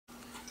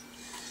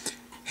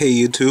Hey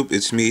YouTube,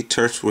 it's me,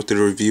 Turf, with the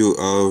review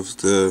of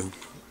the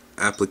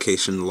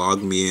application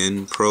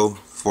LogMeIn Pro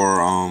for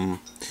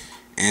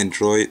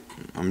Android.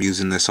 I'm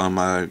using this on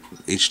my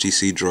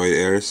HTC Droid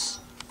Airs.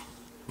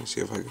 Let's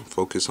see if I can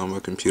focus on my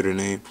computer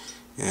name,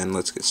 and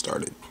let's get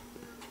started.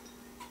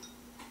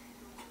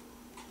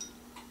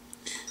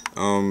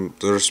 The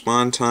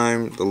respond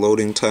time, the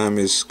loading time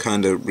is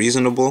kind of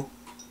reasonable,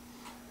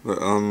 but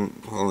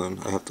hold on,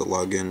 I have to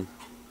log in.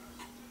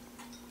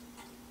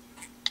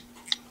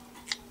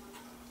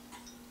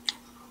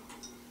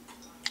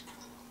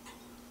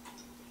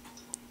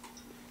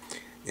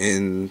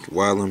 And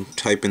while I'm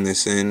typing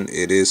this in,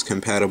 it is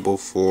compatible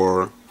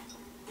for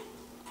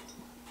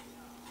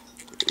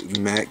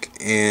Mac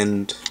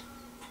and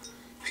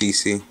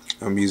PC.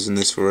 I'm using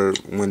this for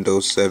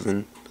Windows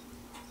 7.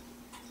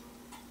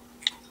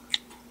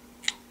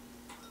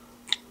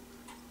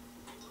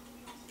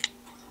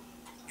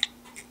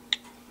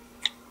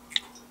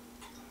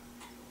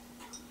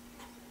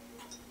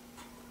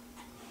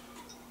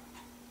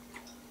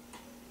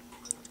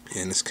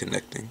 And it's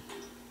connecting.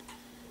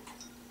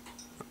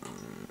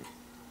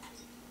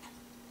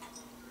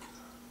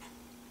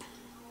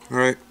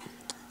 Alright,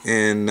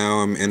 and now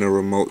I'm in a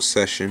remote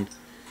session,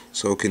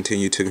 so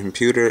continue to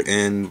computer,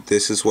 and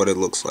this is what it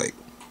looks like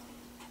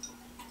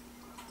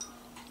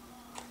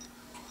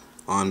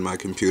on my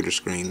computer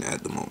screen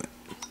at the moment.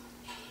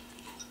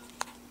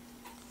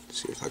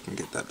 Let's see if I can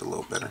get that a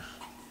little better.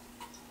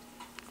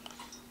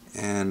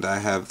 And I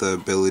have the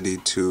ability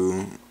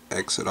to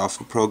exit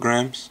off of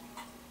programs,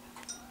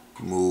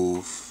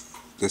 move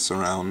this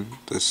around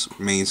this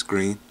main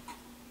screen.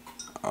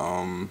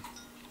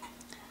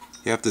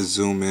 You have to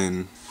zoom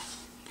in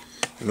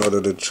order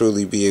to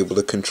truly be able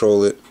to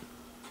control it.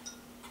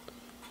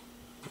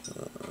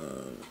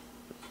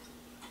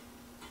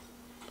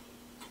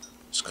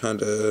 It's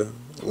kind of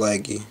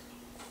laggy,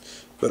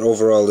 but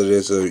overall it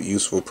is a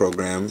useful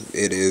program.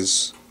 It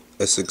is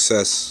a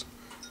success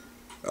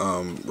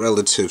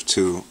relative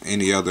to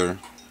any other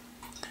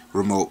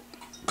remote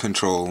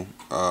control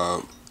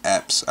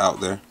apps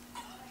out there.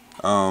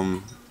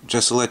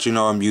 Just to let you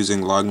know, I'm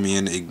using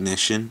LogMeIn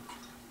Ignition.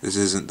 This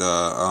isn't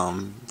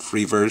the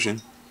free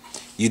version.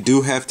 You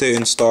do have to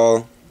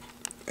install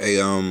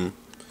a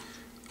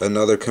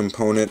another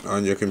component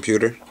on your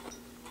computer.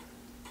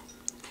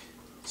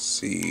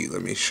 See,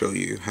 let me show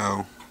you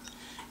how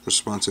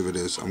responsive it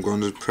is. I'm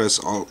going to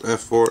press Alt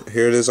F4.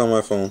 Here it is on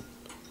my phone.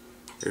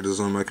 Here it is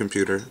on my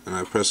computer, and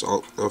I press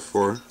Alt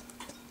F4.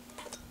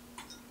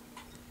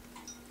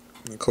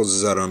 It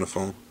closes out on the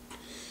phone.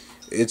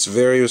 It's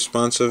very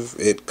responsive.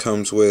 It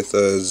comes with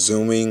a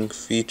zooming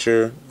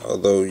feature,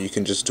 although you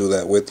can just do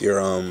that with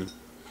your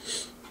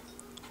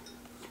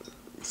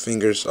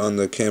fingers on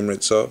the camera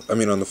itself. I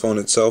mean, on the phone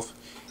itself.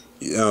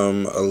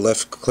 A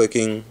left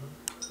clicking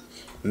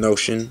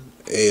notion,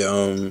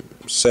 a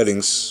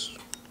settings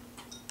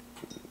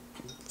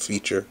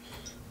feature,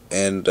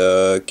 and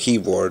a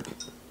keyboard,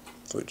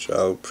 which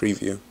I'll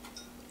preview.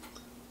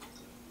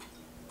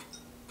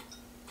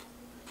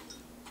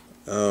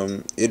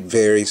 It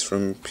varies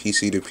from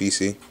PC to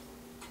PC.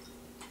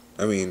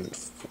 I mean,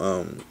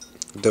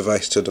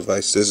 device to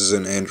device. This is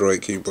an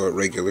Android keyboard,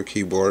 regular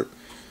keyboard.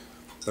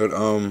 But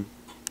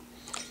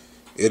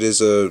it is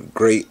a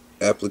great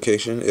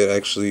application. It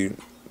actually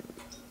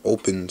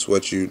opens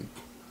what you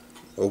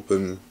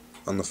open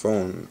on the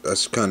phone.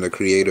 That's kind of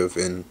creative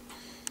and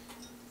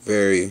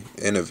very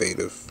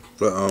innovative.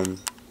 But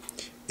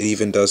it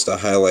even does the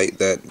highlight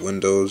that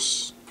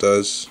Windows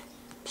does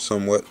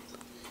somewhat,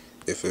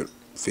 if it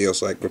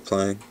feels like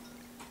replying.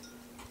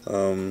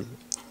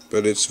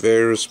 But it's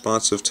very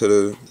responsive to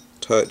the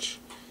touch,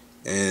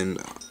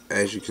 and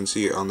as you can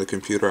see on the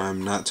computer,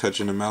 I'm not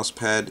touching the mouse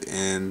pad,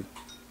 and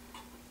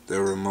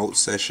the remote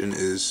session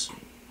is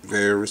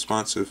very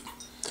responsive.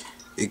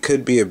 It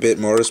could be a bit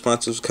more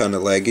responsive, kind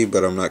of laggy,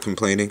 but I'm not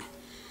complaining.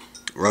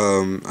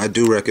 I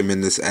do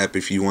recommend this app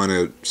if you want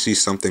to see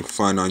something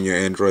fun on your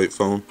Android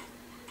phone.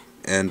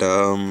 And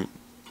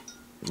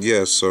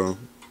yeah, so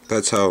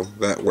that's how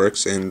that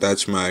works, and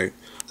that's my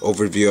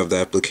overview of the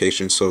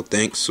application. So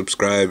thanks,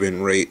 subscribe,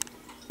 and rate,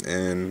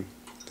 and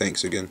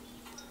thanks again.